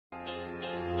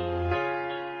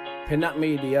Pinat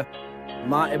Media,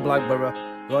 Marty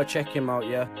Blackborough. Go check him out,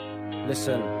 yeah?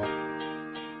 Listen.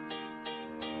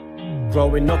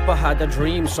 Growing up I had a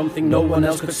dream, something no one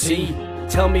else could see.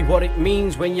 Tell me what it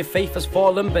means when your faith has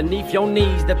fallen beneath your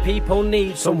knees. The people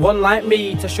need someone like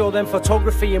me to show them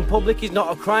photography in public is not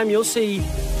a crime, you'll see.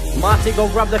 Marty, go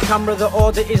grab the camera, the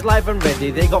audit is live and ready.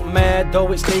 They got mad,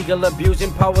 though it's legal,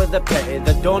 abusing power, the petty.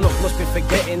 The donut must be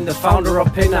forgetting the founder of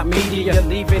Pinat Media.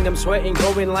 Leaving them sweating,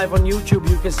 going live on YouTube,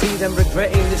 you can see them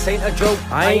regretting. This ain't a joke,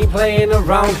 I ain't playing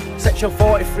around. Section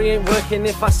 43 ain't working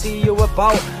if I see you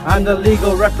about. I'm the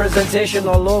legal representation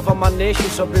all over my nation,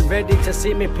 so be ready to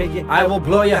see me, piggy. I will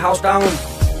blow your house down.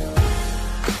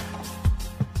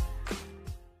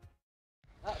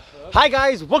 Hi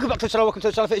guys, welcome back to the channel, welcome to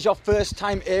the channel if it's your first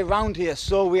time around here.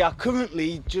 So we are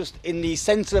currently just in the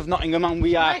centre of Nottingham and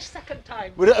we are... My second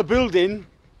time. We're at a building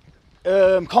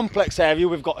complex area.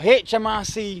 We've got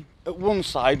HMRC at one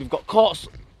side, we've got courts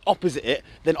opposite it,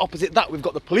 then opposite that we've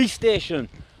got the police station.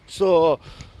 So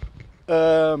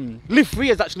Liv 3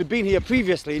 has actually been here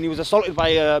previously and he was assaulted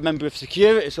by a member of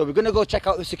security. So we're going to go check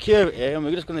out the security and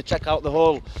we're just going to check out the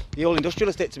whole industrial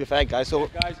estate, to be fair guys. So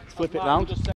guys, flip it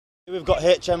round. We've got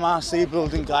HMRC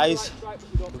building, guys.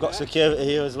 We've got security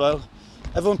here as well.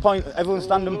 Everyone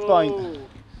stand and point.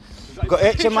 We've got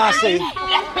HMRC.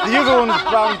 The other one's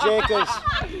Brown Jacobs.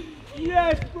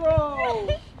 Yes, bro!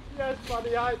 Yes, buddy,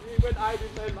 he went hiding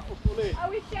then, that was funny. I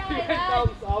wish I He went down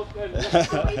south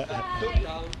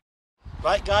then.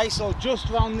 Right, guys, so just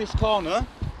round this corner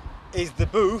is the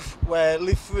booth where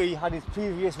Liv 3 had his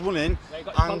previous run-in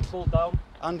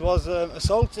and was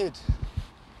assaulted.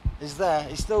 He's there,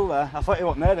 he's still there. I thought he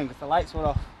wasn't there then because the lights were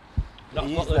off. Not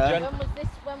When was this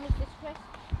press?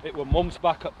 It was months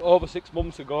back, over 6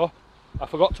 months ago. I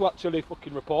forgot to actually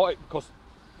fucking report it because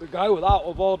the guy was out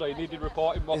of order, he needed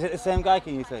reporting. Is it the same guy,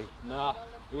 can you see? Nah,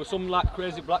 it was some like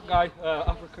crazy black guy,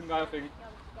 African guy I think.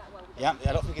 Yeah,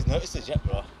 I don't think he's noticed us yet,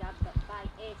 bro.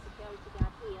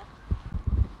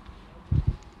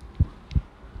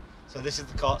 So this is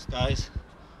the courts, guys.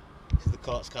 This is the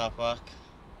courts car park.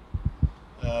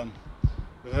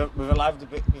 We've arrived a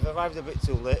bit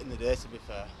too late in the day, to be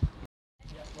fair.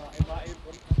 We're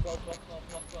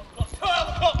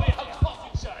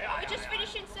just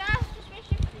finishing, sir. Just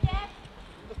finishing for the day.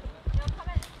 No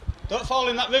comment. Don't fall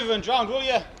in that river and drown, will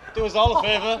you? Do us all a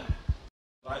favour.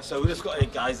 Right, so we just got here,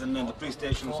 guys, and then the police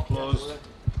station's closed.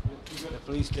 The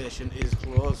police station is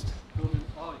closed.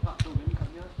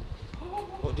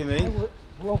 What do you mean?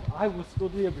 I was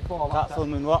stood here before. Can't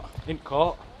film in what? In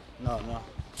court. No.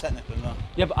 Technically, no.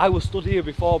 Yeah, but I was stood here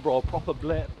before, bro. Proper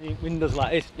windows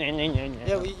like this. Yeah,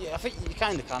 I think you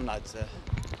kind of can, I'd say.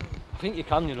 I think you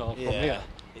can, you know, from here.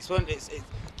 It's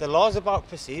the law's about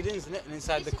proceedings, isn't it? And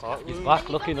inside the courtroom. He's back,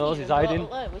 look, he knows he's hiding.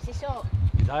 Was this up?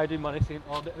 He's hiding, man. He's seen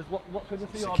auditors. What can you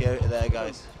see? Security there,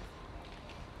 guys.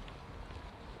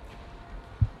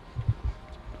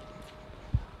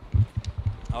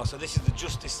 Oh, so this is the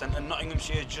Justice Centre,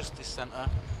 Nottinghamshire Justice Centre.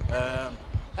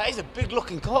 That is a big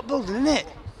looking court building, isn't it?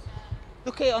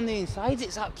 Look at it on the inside,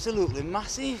 it's absolutely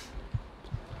massive.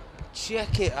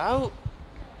 Check it out.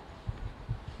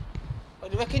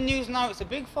 What do you reckon, news now? It's a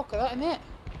big fucker, that, isn't it?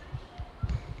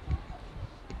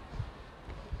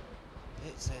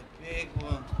 It's a big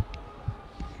one.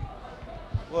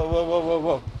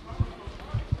 Whoa.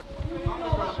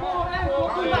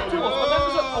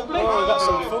 Oh, we've got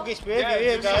some thuggish behaviour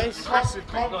here, guys.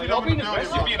 You're being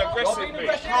aggressive. You're being aggressive, mate.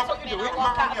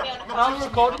 I'm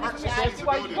recording this.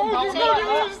 Why you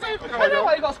I know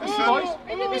why you got squeaky voice.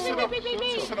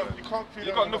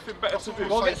 You've got nothing better to do.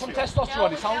 Go get some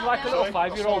testosterone. He sounds like a little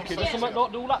 5-year-old kid or something.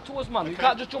 Don't do that to us, man. You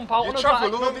can't just jump out on us. You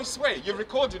travel all this way. You're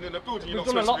recording in a building. You've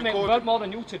done a lot, mate. We've heard more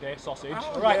than you today, sausage.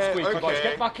 Right, squeaky boys.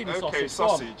 Get back in, sausage.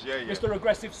 Sausage, yeah. Mr.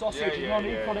 Aggressive Sausage. You don't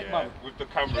need chronic, man. With the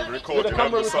camera recording. With the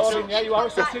camera recording, yeah, you are a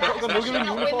sausage. What are you going to do? You're in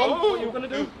uniform. What are you going to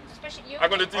do? I'm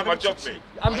going to do my job, mate.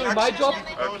 I'm doing my job.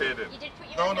 Okay, then.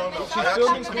 No. She's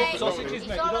filming corrupt sausages,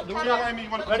 mate. You don't do that.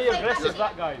 Very aggressive,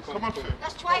 that guy. Come on,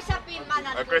 that's twice I've been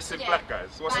man. Aggressive black guys.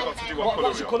 What's it got to do with colour?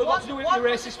 What's your colour got to do with it, you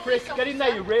racist prick? Get in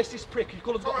there, you racist prick. Your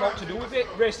colour's got nothing to do with it.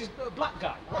 Racist black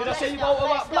guy. Did I say you vote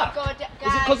about black?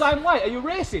 Is it because I'm white? Are you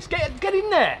racist? Get in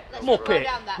there, muppet.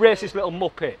 Racist little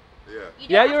muppet.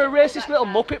 Yeah, you're a racist little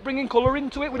muppet bringing colour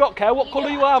into it. We don't care what colour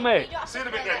you are, mate.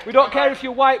 We don't care if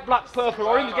you're white, black, purple,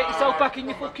 orange. Get yourself back in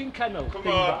your fucking kennel. Come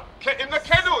on. Get in the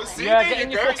kennel. See, yeah, get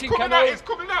in your fucking kennel. It's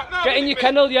coming out now. Get in your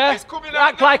kennel, yeah.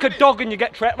 Act like a dog and you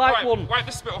get treated like one. Wipe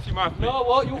the spit off your mouth. No,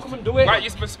 what? You come and do it. Wipe your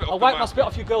spit off. I'll wipe my spit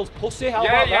off your girl's pussy. How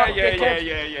about that? Yeah.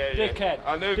 Dickhead.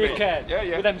 I know, dickhead.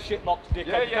 Yeah. With them shitlocks,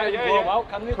 dickhead. Yeah. Blow out,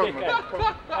 can you,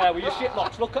 dickhead? With your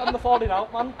shitlocks. Look at them, they're falling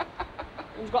out, man.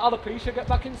 Who's got other piece? Get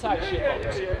back inside, shit.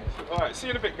 Yeah. Alright, see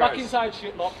you in a bit, guys. Back inside,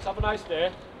 shit locks. Have a nice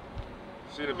day.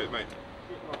 See you in a bit, mate.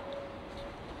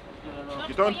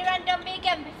 You done? Put your hand on me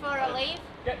again before I leave.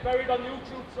 Get buried on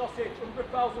YouTube, sausage.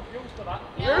 100,000 views for that.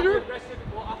 Yeah.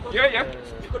 Yeah.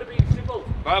 You could have been civil.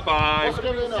 Bye-bye. What's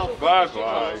going on?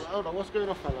 Bye-bye. Hold on, what's going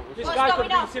on, fella? This guy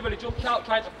could have been civil. He jumped out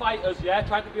trying to fight us, yeah?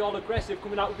 Trying to be all aggressive,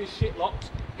 coming out with his shit locks.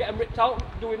 Get him ripped out,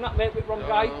 doing that, mate, with wrong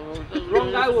guy.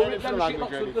 Wrong guy will rip them shit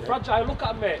locks with the fragile. Look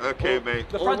at him, mate. Okay, mate.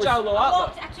 The fragile though,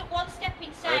 aren't they? I took one step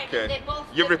inside Okay. and they both...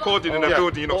 You're recording in a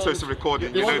building, you're not supposed to record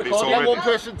it. You know this Yeah, one already.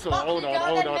 person talk. Hold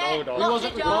on. He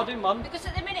wasn't recording, man. Because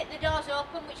at the minute the door's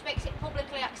open, which makes it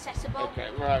publicly accessible. Okay,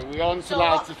 right, we aren't So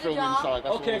allowed lock to the film door. inside.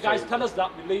 That's Okay, what guys, I'm tell us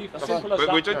that. We leave. As simple as But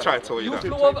that. we did try to tell you You that.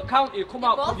 flew over county, you come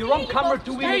out, both you're on did, camera both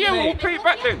doing did. it, Yeah, we'll mate. play it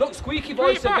back then. Look, squeaky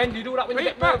Play it voice back. again, you do that when you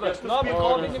Play get it back. nervous. No, I'm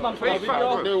recording you, man, for Play a it back.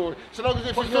 video. No, so long as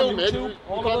if Put you're you on filming, YouTube,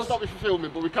 all we of can't us. stop you from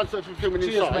filming, but we can stop you from filming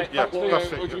Cheers, inside. mate. Yeah, Thanks for well, your-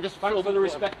 that's it. We can just Thanks film for the it.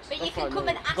 respect. But you That's can fine, come no.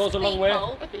 and ask Goes a long way.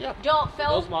 people, yeah. don't film.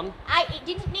 Does, man. It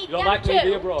didn't need You them like me, do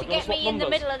you, bro? to Do you get wanna me swap in the numbers?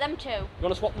 middle of them two, You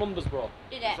want to swap numbers, bro?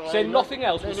 did it? Say nothing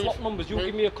else, No we'll need- swap numbers. You no-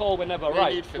 give me a call whenever, No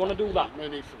right? need for You want to do that? No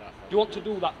need for that. Do you want to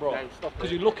do that, bro? No, stop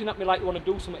Because it. you're looking at me like you want to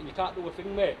do something and you can't do a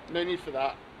thing, mate. No need for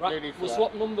that. No Right? need for We'll that.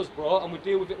 swap numbers, bro, and we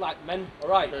deal with it like men,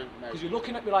 alright? No, no. Because you're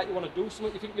looking at me like you want to do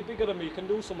something, you think you're bigger than me, you can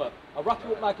do something. I'll wrap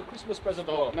you up like a Christmas present,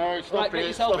 bro. Stop. No, stop Right, get it,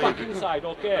 yourself stop back it. inside,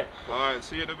 okay? Alright,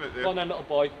 see you in a bit Go on then. then, little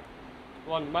boy.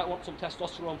 Go on, you might want some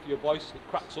testosterone for your voice. It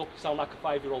cracks up, you sound like a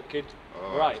 5-year-old kid.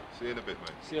 Right. See you in a bit, mate.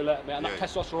 See you later, mate. And Yeah, that yeah.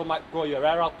 testosterone might grow your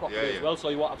hair out properly Yeah, as yeah. well, so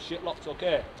you won't have shit locks,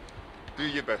 okay? Do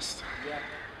your best.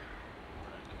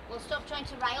 We'll stop trying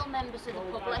to rile members of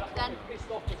the public then.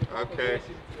 Okay.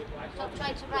 Stop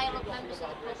trying to rile up members of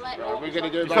the public. Right, we're going to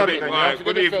go back Sorry, in. right, We're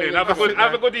good gonna evening. film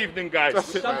Have a good evening, guys.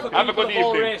 Stand for Have a people good of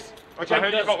all evening. race, Okay, I heard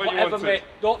you genders, got what you whatever, wanted. mate.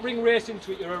 Don't bring race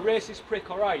into it. You're a racist prick,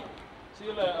 alright? See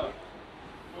you later.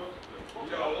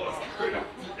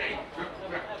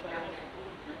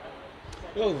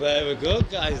 Well, there we go,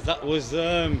 guys. That was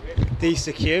the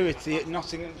security at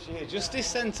Nottinghamshire Justice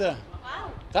Centre.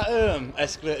 Wow. That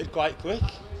escalated quite quick.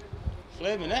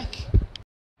 Flaming neck.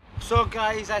 So,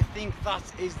 guys, I think that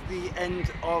is the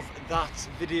end of that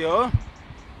video.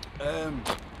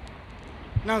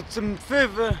 Now, some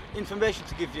further information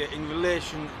to give you in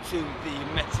relation to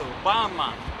the metal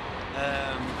barman.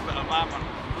 The metal barman.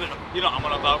 You know what I'm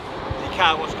on about. The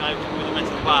car wash guy with the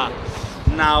metal bar.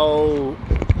 Now,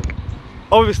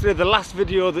 obviously, the last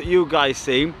video that you guys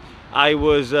seen, I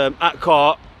was at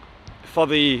court for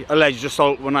the alleged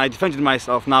assault when I defended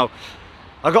myself. Now,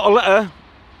 I got a letter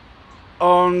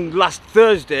on last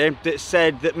Thursday that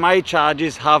said that my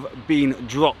charges have been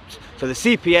dropped. So the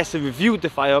CPS have reviewed the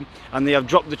file and they have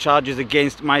dropped the charges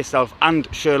against myself and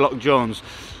Sherlock Jones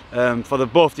for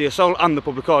both the assault and the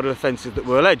public order offences that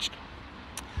were alleged.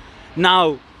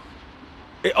 Now,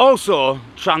 it also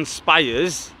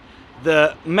transpires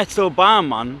the metal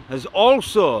barman has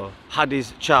also had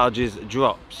his charges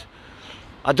dropped.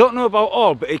 I don't know about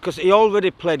all, but because he already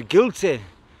pled guilty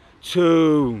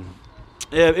to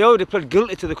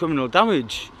the criminal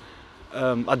damage.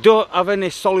 I don't have any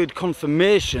solid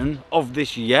confirmation of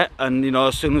this yet, and you know,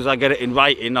 as soon as I get it in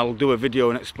writing, I'll do a video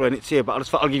and explain it to you. But I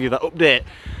just thought I'll give you that update.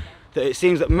 That it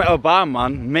seems that metal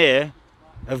barman may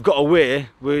have got away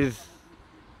with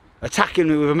attacking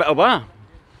me with a metal bar,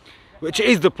 which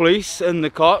is the police and the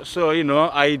court. So you know,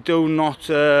 I do not.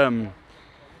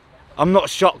 I'm not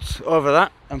shocked over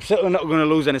that. I'm certainly not going to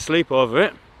lose any sleep over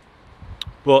it.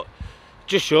 But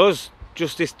just shows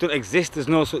justice doesn't exist. There's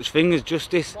no such thing as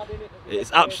justice.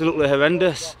 It's absolutely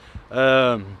horrendous.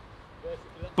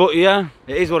 But yeah,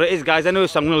 it is what it is, guys. Anyway,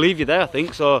 so I'm going to leave you there, I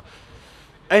think. So,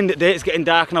 end of the day, it's getting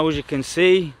dark now, as you can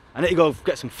see. I need to go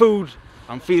get some food.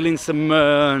 I'm feeling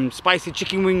some spicy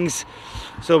chicken wings.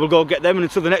 So we'll go get them. And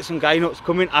until the next one, guys, you know what's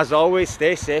coming. As always,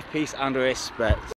 stay safe, peace and respect.